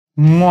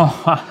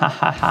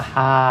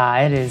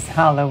Mwahahaha. It is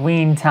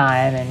Halloween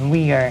time, and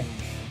we are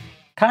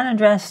kind of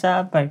dressed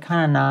up, but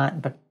kind of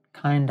not, but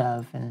kind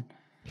of. And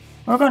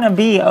we're going to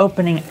be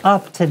opening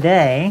up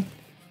today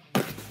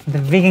the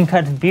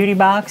Vegancuts beauty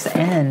box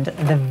and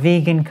the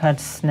Vegancuts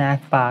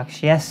snack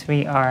box. Yes,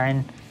 we are.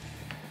 And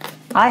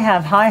I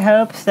have high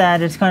hopes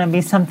that it's going to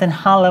be something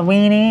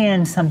Halloween-y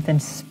and something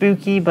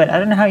spooky, but I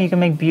don't know how you can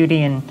make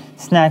beauty and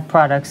snack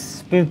products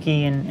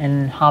spooky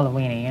and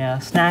Halloween-y, you know,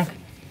 snack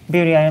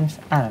beauty items.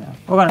 I don't know.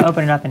 We're going to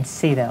open it up and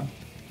see though.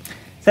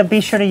 So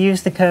be sure to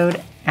use the code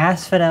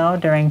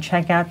ASPHODEL during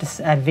checkout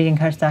at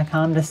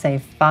vegancuts.com to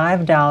save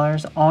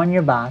 $5 on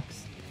your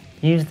box.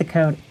 Use the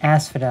code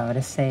ASPHODEL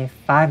to save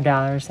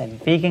 $5 at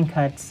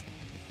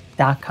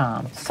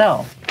vegancuts.com.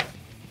 So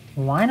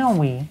why don't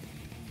we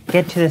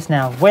get to this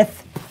now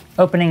with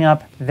opening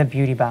up the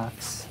beauty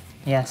box.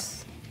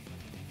 Yes,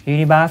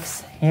 beauty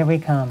box, here we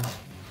come.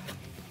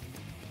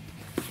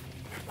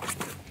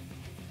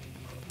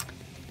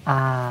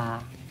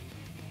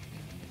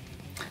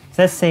 So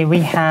let's see,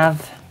 we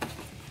have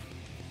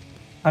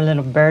our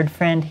little bird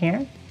friend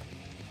here.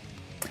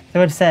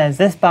 So it says,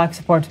 this box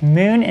supports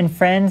Moon and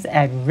Friends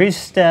at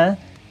Roosta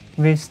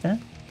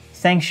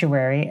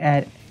Sanctuary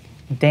at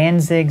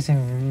Danzig's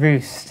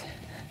Roost.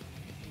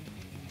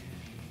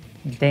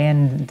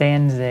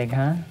 Danzig,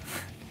 huh?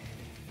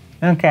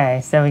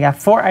 Okay, so we got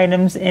 4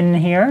 items in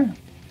here.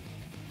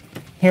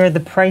 Here are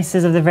the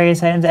prices of the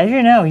various items. As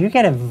you know, you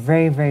get a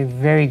very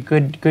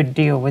good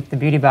deal with the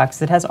beauty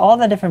box. It has all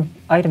the different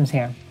items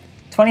here.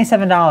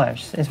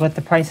 $27 is what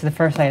the price of the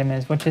first item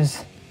is, which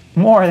is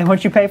more than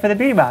what you pay for the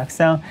beauty box.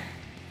 So,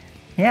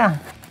 yeah,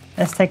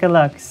 let's take a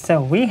look.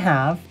 So we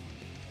have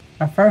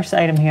our first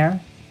item here,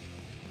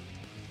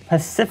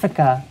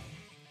 Pacifica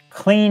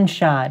Clean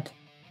Shot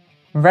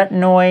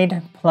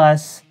Retinoid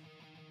plus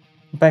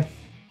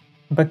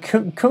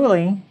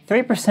Bakuli,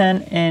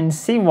 3% in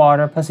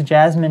seawater plus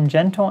jasmine,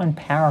 gentle and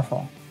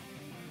powerful.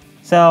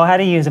 So how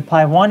to use: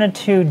 apply 1 to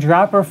 2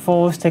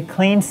 dropperfuls to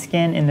clean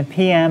skin in the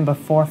PM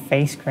before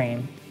face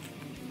cream.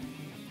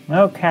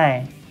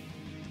 Okay.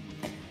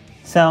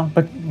 So,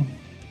 but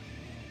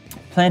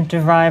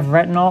plant-derived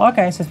retinol.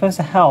 Okay, so it's supposed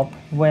to help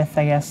with,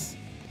 I guess,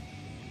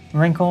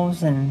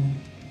 wrinkles and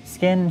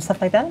skin and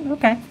stuff like that.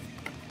 Okay.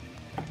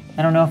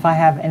 I don't know if I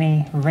have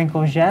any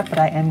wrinkles yet, but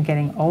I am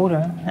getting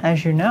older,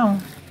 as you know.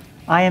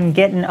 I am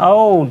getting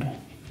old.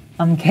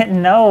 I'm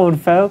getting old,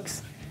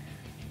 folks.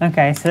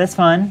 Okay, so this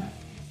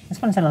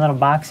one's in a little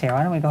box here.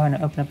 Why don't we go ahead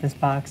and open up this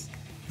box?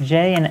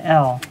 J and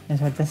L is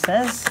what this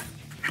says.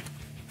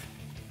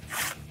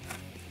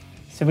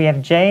 So we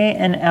have J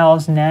and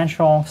L's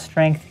Natural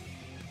Strength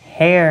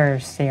Hair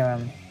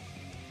Serum.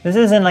 This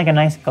is in like a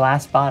nice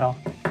glass bottle.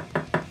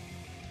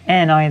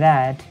 And not only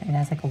that, it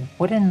has like a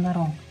wooden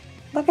little...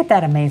 Look at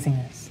that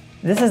amazingness.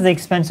 This is the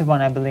expensive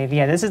one, I believe.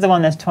 Yeah, this is the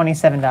one that's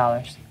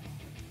 $27.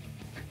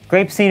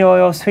 Grapeseed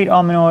oil, sweet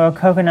almond oil,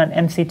 coconut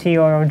MCT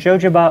oil,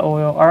 jojoba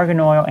oil,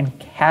 argan oil, and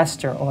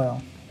castor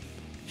oil.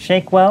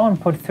 Shake well and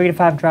put 3 to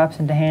 5 drops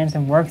into hands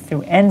and work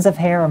through ends of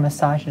hair or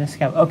massage the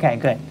scalp. Okay,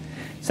 good.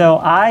 So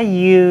I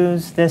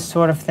use this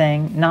sort of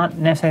thing, not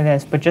necessarily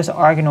this, but just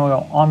argan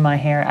oil on my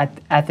hair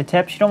at the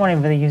tips. You don't want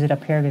to really use it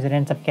up here because it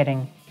ends up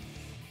getting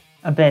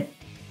a bit,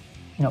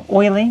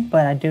 oily,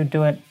 but I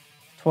do it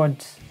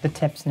towards the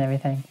tips and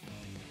everything.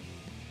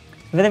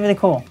 Really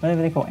cool.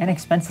 Really cool. And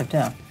expensive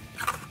too.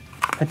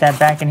 Put that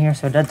back in here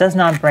so it does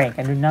not break.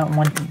 I do not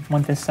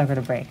want this sucker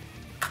to break.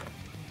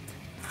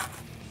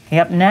 Okay,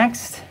 up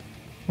next,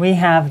 we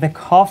have the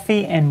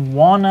Coffee and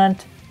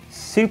Walnut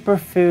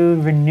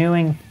Superfood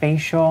Renewing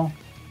Facial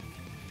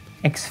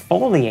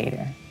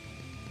Exfoliator.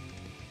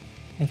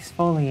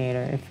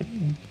 Exfoliator. If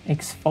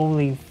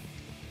it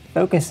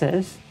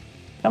focuses.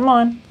 Come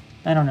on.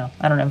 I don't know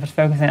if it's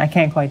focusing. I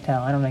can't quite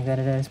tell. I don't think that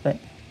it is, but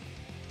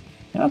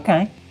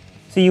okay.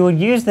 So you would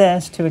use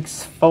this to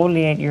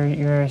exfoliate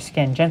your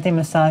skin. Gently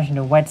massage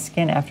into wet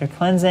skin after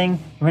cleansing.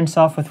 Rinse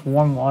off with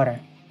warm water.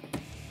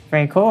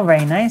 Very cool,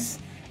 very nice.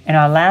 And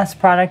our last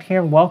product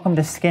here, Welcome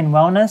to Skin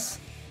Wellness.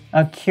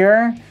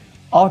 Acure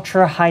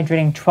Ultra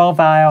Hydrating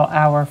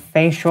 12-Hour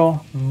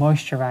Facial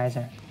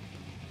Moisturizer.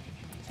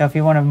 So if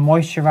you want to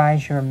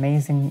moisturize your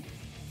amazing,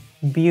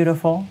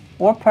 beautiful,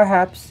 or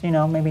perhaps,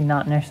 maybe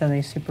not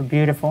necessarily super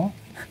beautiful,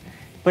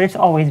 but it's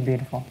always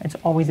beautiful. It's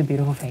always a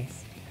beautiful face.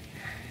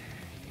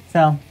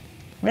 So,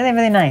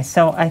 really nice.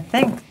 So I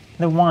think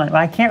the one,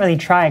 well, I can't really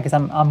try it because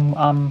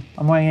I'm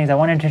wearing these. I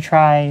wanted to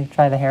try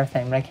the hair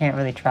thing, but I can't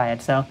really try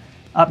it. So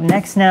up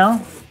next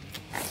now,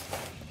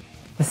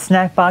 the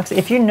snack box.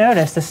 If you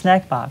notice the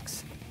snack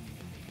box,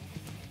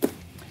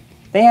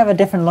 they have a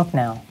different look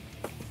now.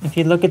 If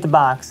you look at the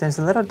box, there's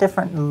a little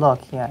different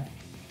look here.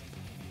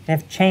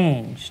 They've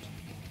changed.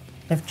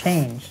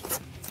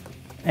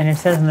 And it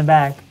says in the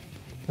back,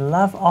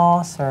 love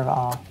all, serve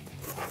all.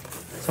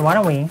 So why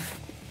don't we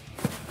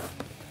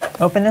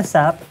open this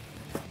up.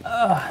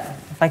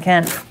 If I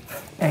can,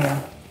 there you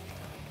go.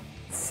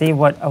 See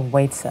what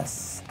awaits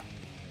us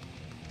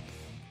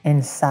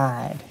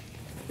inside.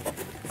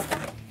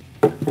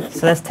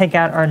 So let's take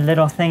out our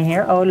little thing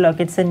here. Oh, look,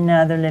 it's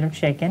another little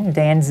chicken.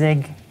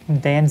 Danzig's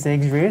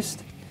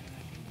roost.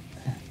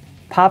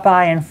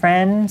 Popeye and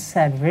Friends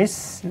at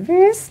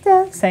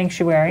Rooster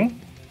Sanctuary.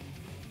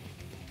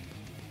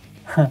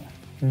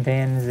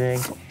 Danzig.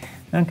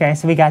 Okay,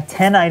 so we got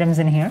 10 items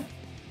in here.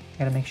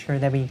 Gotta make sure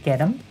that we get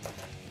them.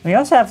 We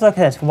also have to look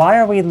at this. Why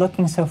are we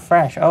looking so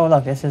fresh? Oh,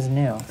 look, this is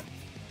new.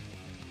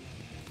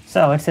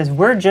 So it says,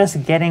 we're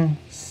just getting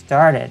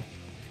started.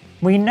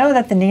 We know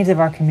that the needs of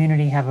our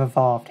community have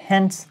evolved.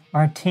 Hence,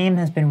 our team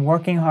has been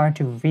working hard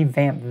to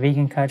revamp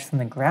Vegancuts from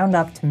the ground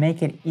up to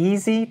make it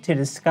easy to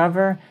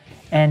discover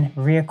and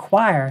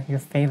reacquire your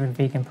favorite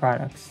vegan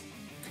products.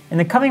 In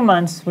the coming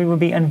months, we will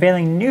be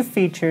unveiling new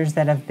features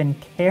that have been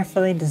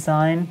carefully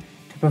designed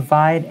to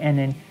provide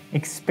an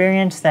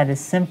experience that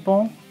is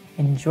simple,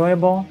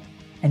 enjoyable,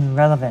 and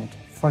relevant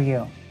for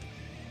you.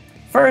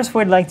 First,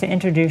 we'd like to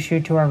introduce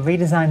you to our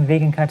redesigned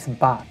Vegancuts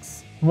box.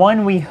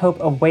 One we hope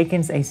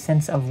awakens a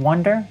sense of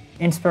wonder,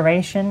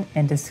 inspiration,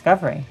 and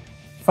discovery.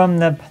 From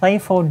the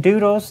playful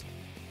doodles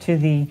to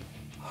the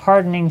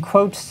hardening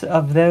quotes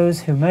of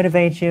those who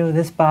motivate you,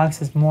 this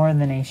box is more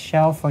than a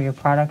shelf for your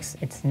products.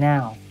 It's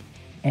now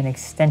an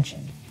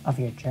extension of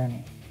your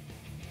journey.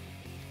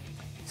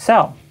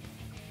 So,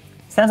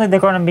 sounds like they're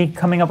going to be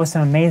coming up with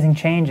some amazing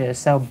changes.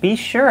 So be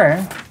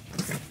sure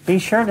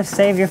to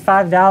save your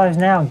 $5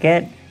 now.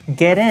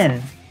 Get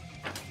in,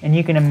 and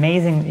you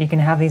can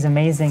have these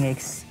amazing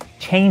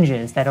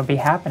changes that'll be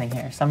happening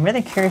here. So I'm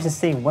really curious to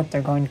see what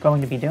they're going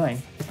to be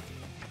doing.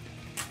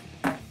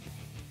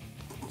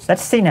 So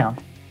let's see now.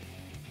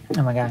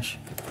 Oh my gosh.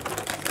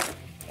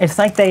 It's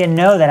like they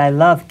know that I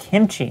love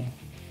kimchi.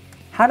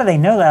 How do they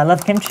know that I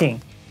love kimchi?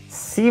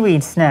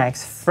 Seaweed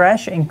snacks,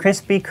 fresh and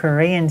crispy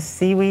Korean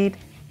seaweed,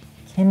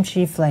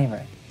 kimchi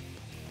flavor.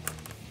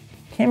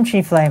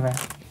 Kimchi flavor.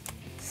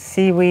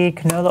 Seaweed,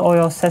 canola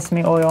oil,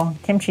 sesame oil,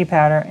 kimchi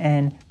powder,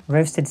 and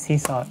roasted sea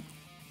salt.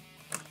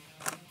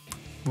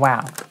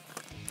 Wow.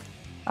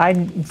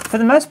 For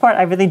the most part,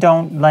 I really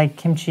don't like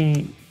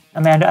kimchi. I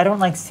mean, I don't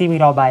like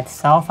seaweed all by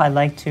itself. What I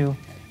like to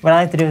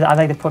do is I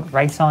like to put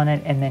rice on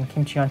it and then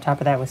kimchi on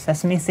top of that with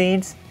sesame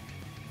seeds.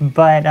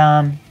 But,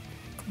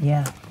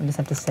 yeah, we'll just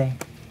have to see.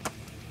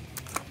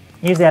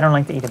 Usually I don't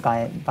like to eat it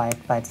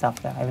by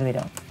itself, though. I really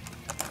don't.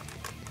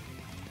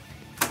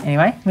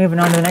 Anyway, moving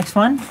on to the next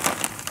one.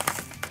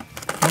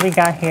 What we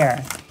got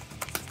here?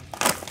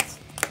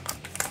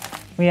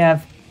 We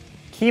have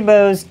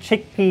Kibo's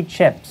chickpea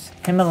chips,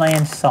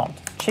 Himalayan salt.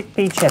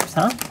 Chickpea chips,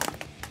 huh?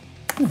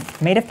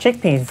 Made of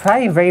chickpeas.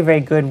 Probably very,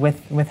 very good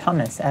with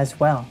hummus as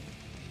well.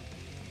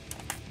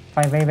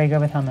 Probably very, very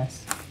good with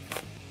hummus.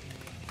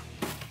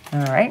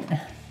 All right,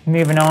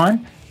 moving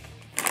on.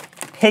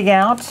 Pig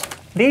out.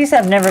 These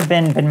have never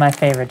been my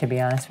favorite, to be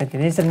honest with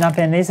you. These have not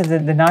been. These are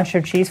the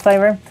nacho cheese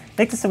flavor. I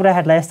think this is what I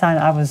had last time.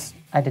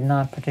 I did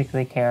not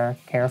particularly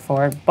care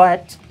for it,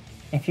 but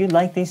if you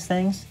like these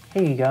things,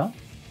 here you go.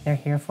 They're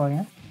here for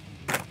you.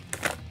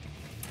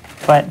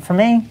 But for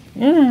me,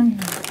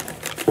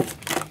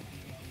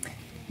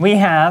 we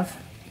have,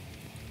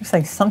 looks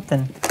like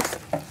something.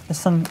 There's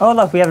some, oh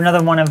look, we have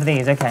another one of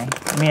these. Okay,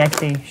 let me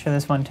actually show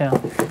this one too.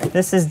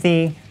 This is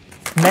the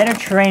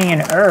Mediterranean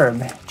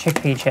herb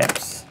chickpea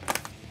chips.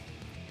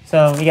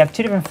 So you have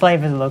two different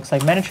flavors, it looks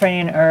like,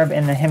 Mediterranean herb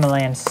and the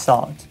Himalayan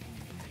salt.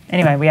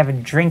 Anyway, we have a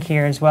drink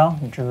here as well.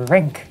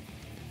 Drink.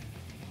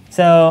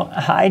 So,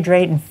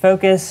 hydrate and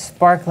focus,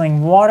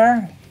 sparkling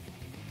water,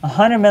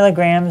 100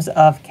 milligrams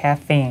of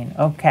caffeine.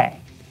 Okay,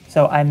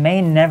 so I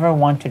may never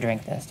want to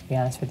drink this, to be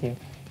honest with you.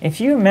 If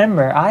you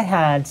remember, I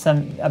had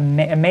a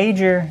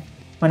major,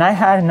 when I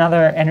had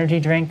another energy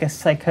drink, I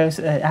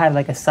had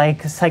like a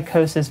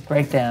psychosis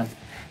breakdown.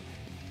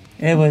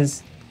 It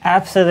was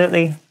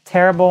absolutely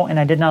terrible, and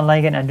I did not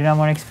like it, and I do not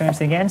want to experience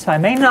it again, so I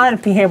may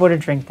not be able to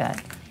drink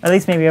that. At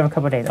least maybe over a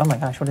couple of days. Oh my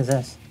gosh, what is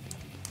this?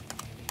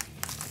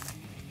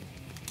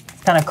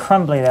 It's kind of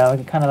crumbly though.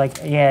 It kind of like,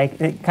 yeah,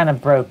 it kind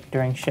of broke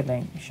during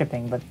shipping,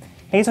 but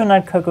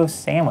hazelnut cocoa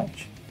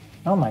sandwich.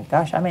 Oh my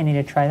gosh, I may need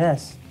to try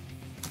this.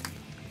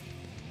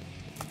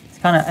 It's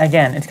kind of,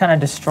 again, it's kind of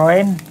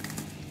destroyed.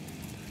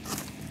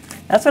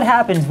 That's what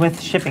happens with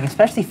shipping,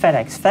 especially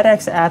FedEx.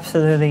 FedEx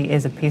absolutely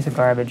is a piece of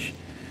garbage.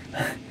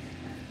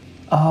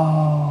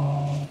 Oh.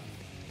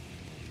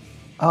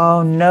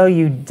 Oh, no,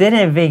 you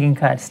didn't,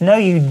 Vegancuts. No,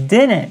 you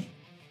didn't.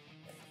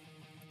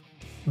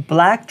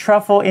 Black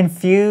truffle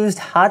infused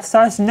hot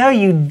sauce? No,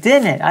 you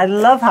didn't. I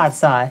love hot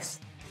sauce.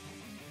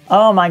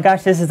 Oh my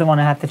gosh, this is the one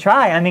I have to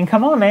try. I mean,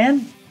 come on,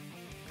 man.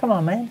 Come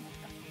on, man.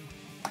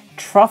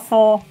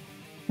 Truffle.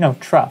 No,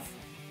 truff.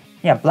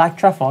 Yeah, black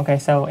truffle. Okay,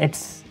 so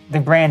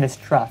the brand is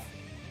Truff.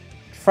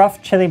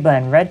 Truff chili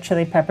blend. Red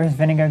chili peppers,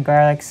 vinegar,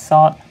 garlic,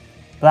 salt,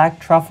 black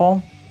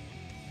truffle.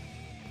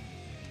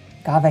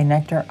 Agave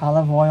nectar,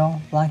 olive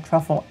oil, black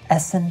truffle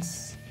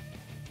essence.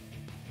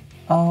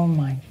 Oh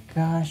my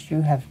gosh,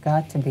 you have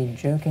got to be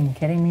joking,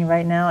 kidding me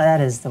right now? That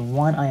is the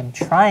one I am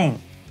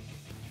trying.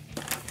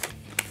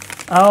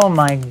 Oh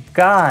my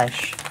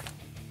gosh.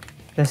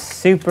 The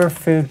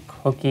superfood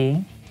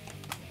cookie.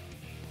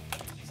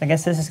 So I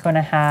guess this is going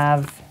to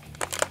have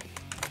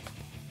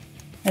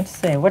Let's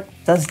see, what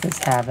does this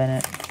have in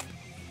it?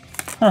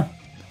 Huh.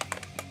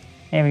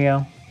 Here we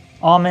go.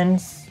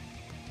 Almonds,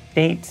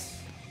 dates,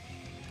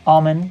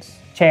 almonds,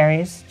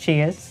 cherries,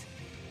 chias,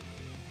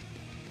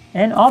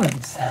 and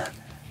almonds.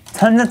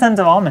 Tons and tons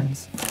of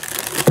almonds.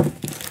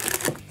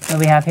 What do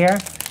we have here?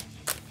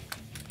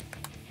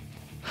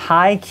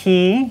 High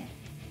key.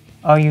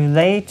 Are you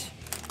late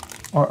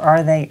or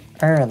are they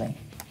early?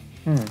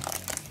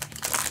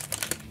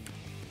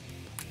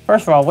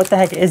 First of all, what the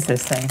heck is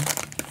this thing?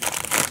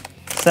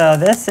 So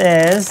this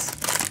is,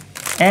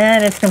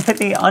 and it's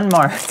completely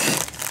unmarked.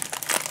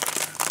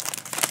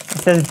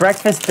 It says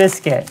breakfast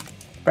biscuit.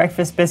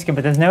 Breakfast biscuit,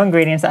 but there's no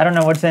ingredients. I don't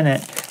know what's in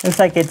it. Looks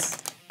like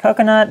it's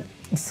coconut,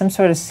 some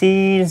sort of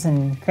seeds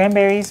and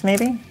cranberries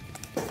maybe.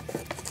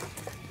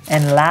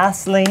 And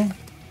lastly,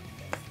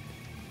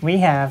 we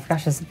have,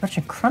 gosh, there's a bunch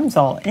of crumbs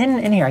all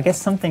in here. I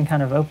guess something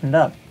kind of opened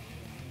up.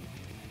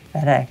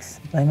 FedEx,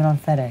 blame it on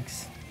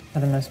FedEx for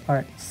the most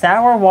part.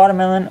 Sour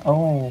watermelon,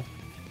 oh,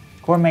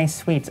 gourmet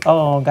sweets.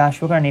 Oh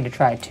gosh, we're gonna need to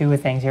try two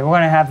things here. We're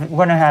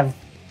gonna have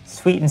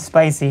sweet and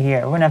spicy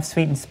here. We're gonna have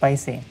sweet and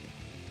spicy.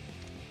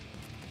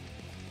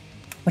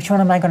 Which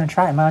one am I gonna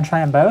try? Am I gonna try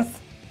them both?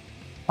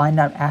 Find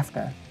out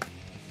after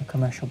the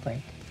commercial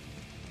break.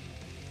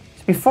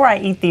 So before I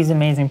eat these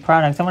amazing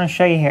products, I wanna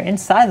show you here,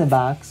 inside the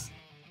box,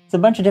 it's a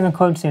bunch of different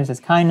quotes here. It says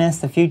kindness,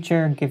 the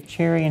future, give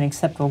cheery and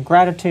acceptable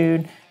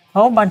gratitude, a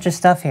whole bunch of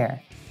stuff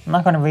here. I'm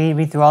not gonna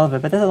read through all of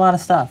it, but there's a lot of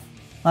stuff.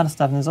 A lot of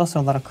stuff, and there's also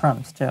a lot of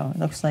crumbs too. It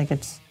looks like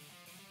it's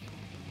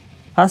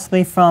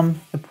possibly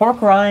from the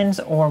pork rinds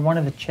or one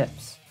of the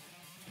chips.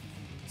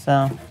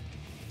 So,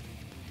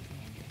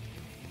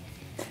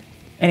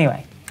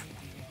 anyway,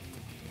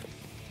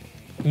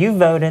 you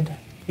voted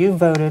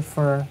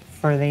for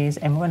these,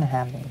 and we're gonna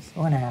have these.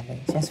 We're gonna have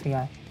these. Yes, we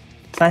are.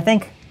 So I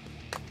think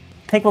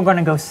we're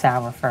gonna go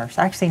sour first.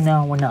 Actually,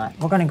 no, we're not.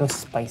 We're gonna go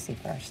spicy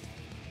first.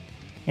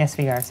 Yes,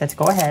 we are. So let's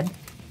go ahead.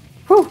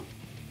 Whew!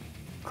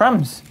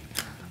 Crumbs.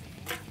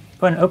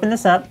 Go ahead and open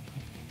this up.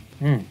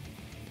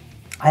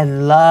 I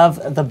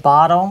love the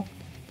bottle.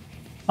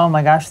 Oh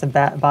my gosh, the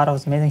bottle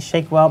is amazing.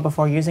 Shake well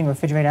before using,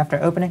 refrigerate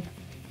after opening.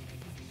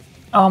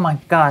 Oh my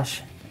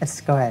gosh.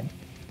 Let's go ahead.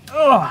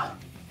 Ugh.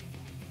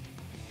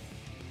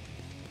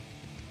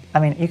 I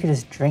mean, you could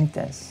just drink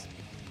this.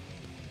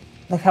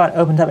 Look how it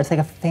opens up. It's like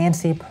a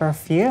fancy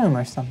perfume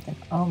or something.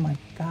 Oh my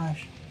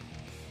gosh.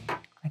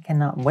 I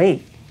cannot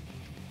wait.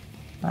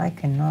 I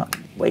cannot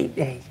wait.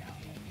 There you go.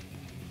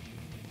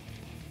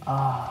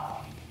 Oh.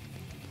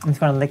 I'm just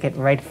gonna lick it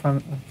right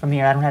from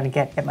here. I don't have to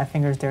get my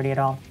fingers dirty at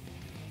all.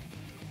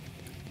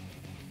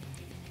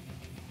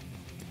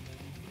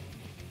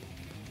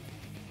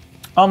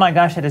 Oh my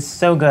gosh, it is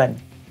so good.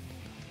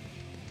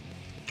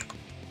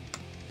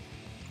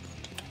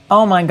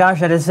 Oh my gosh,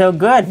 that is so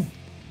good.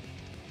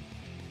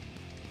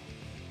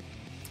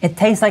 It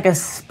tastes like a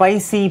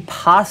spicy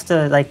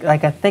pasta, like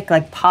a thick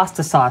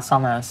pasta sauce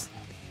almost.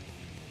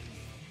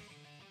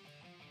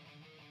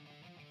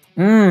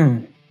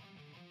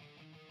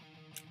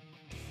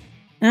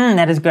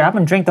 That is good. I'm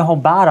gonna drink the whole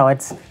bottle.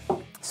 Its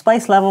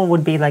spice level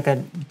would be like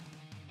a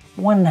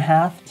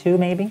 1.5, 2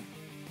 maybe.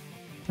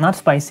 Not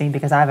spicy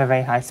because I have a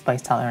very high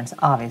spice tolerance,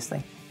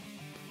 obviously.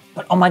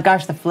 But oh my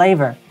gosh, the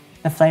flavor.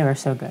 The flavor is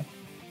so good.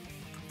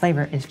 The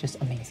flavor is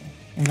just amazing.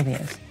 It really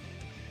is.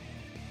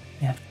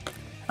 Yeah.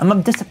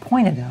 I'm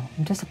disappointed though.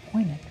 I'm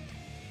disappointed.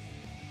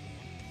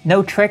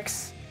 No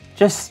tricks,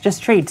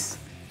 just treats.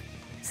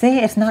 See,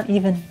 it's not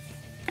even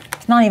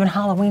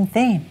Halloween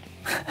themed.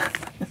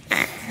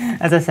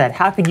 As I said,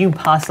 how could you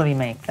possibly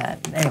make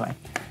that? Anyway,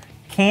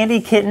 Candy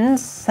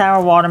Kittens,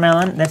 sour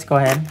watermelon. Let's go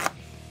ahead.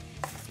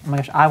 Oh my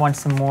gosh, I want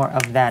some more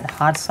of that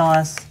hot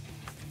sauce.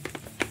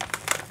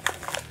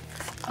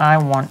 I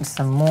want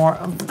some more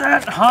of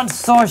that hot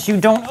sauce.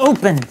 You don't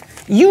open.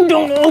 You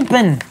don't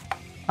open.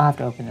 I'll have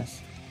to open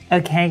this.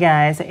 Okay,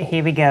 guys,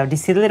 here we go. Do you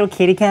see the little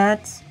kitty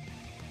cats?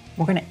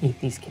 We're gonna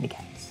eat these kitty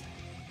cats.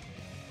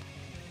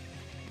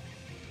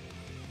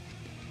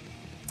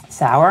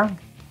 Sour?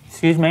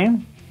 Excuse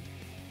me.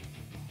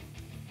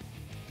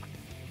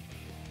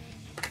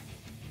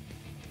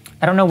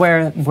 I don't know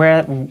where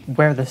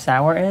the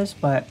sour is,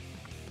 but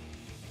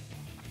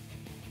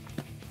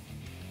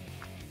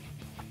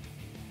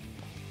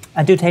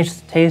I do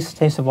taste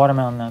the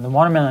watermelon though. The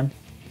watermelon,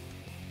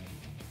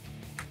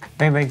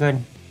 very, very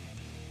good.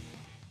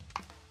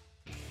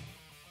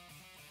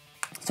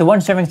 So one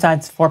serving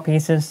size, 4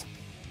 pieces.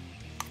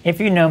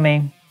 If you know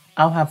me,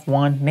 I'll have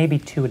 1, maybe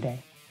 2 a day.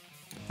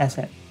 That's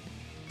it.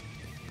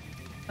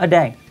 A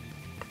day.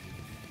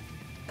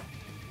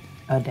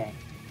 A day.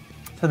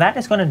 So that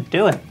is gonna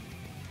do it.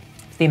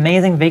 The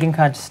amazing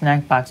Vegancuts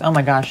snack box. Oh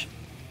my gosh.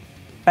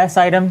 Best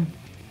item.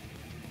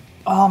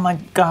 Oh my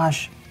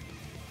gosh.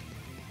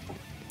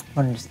 I'm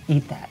gonna just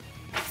eat that.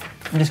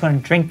 I'm just gonna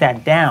drink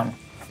that down.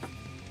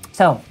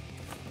 So,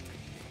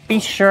 be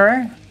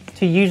sure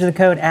to use the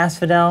code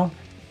AskFidel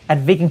at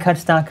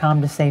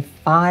vegancuts.com to save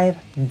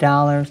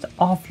 $5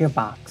 off your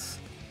box.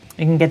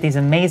 You can get these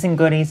amazing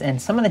goodies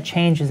and some of the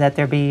changes that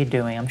they'll be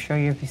doing. I'm sure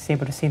you'll be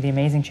able to see the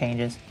amazing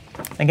changes.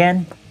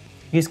 Again,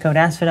 Use code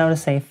Asphodel to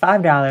save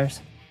 $5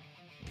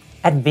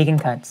 at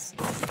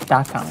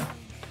Vegancuts.com.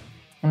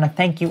 I want to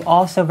thank you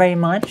all so very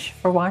much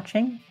for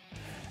watching.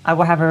 I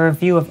will have a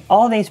review of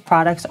all these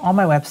products on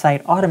my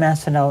website,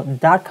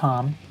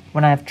 automasphodel.com,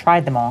 when I have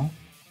tried them all.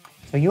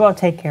 So you all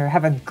take care,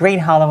 have a great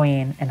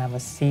Halloween, and I will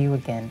see you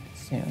again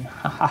soon.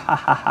 Ha ha ha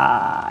ha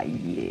ha,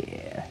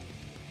 yeah.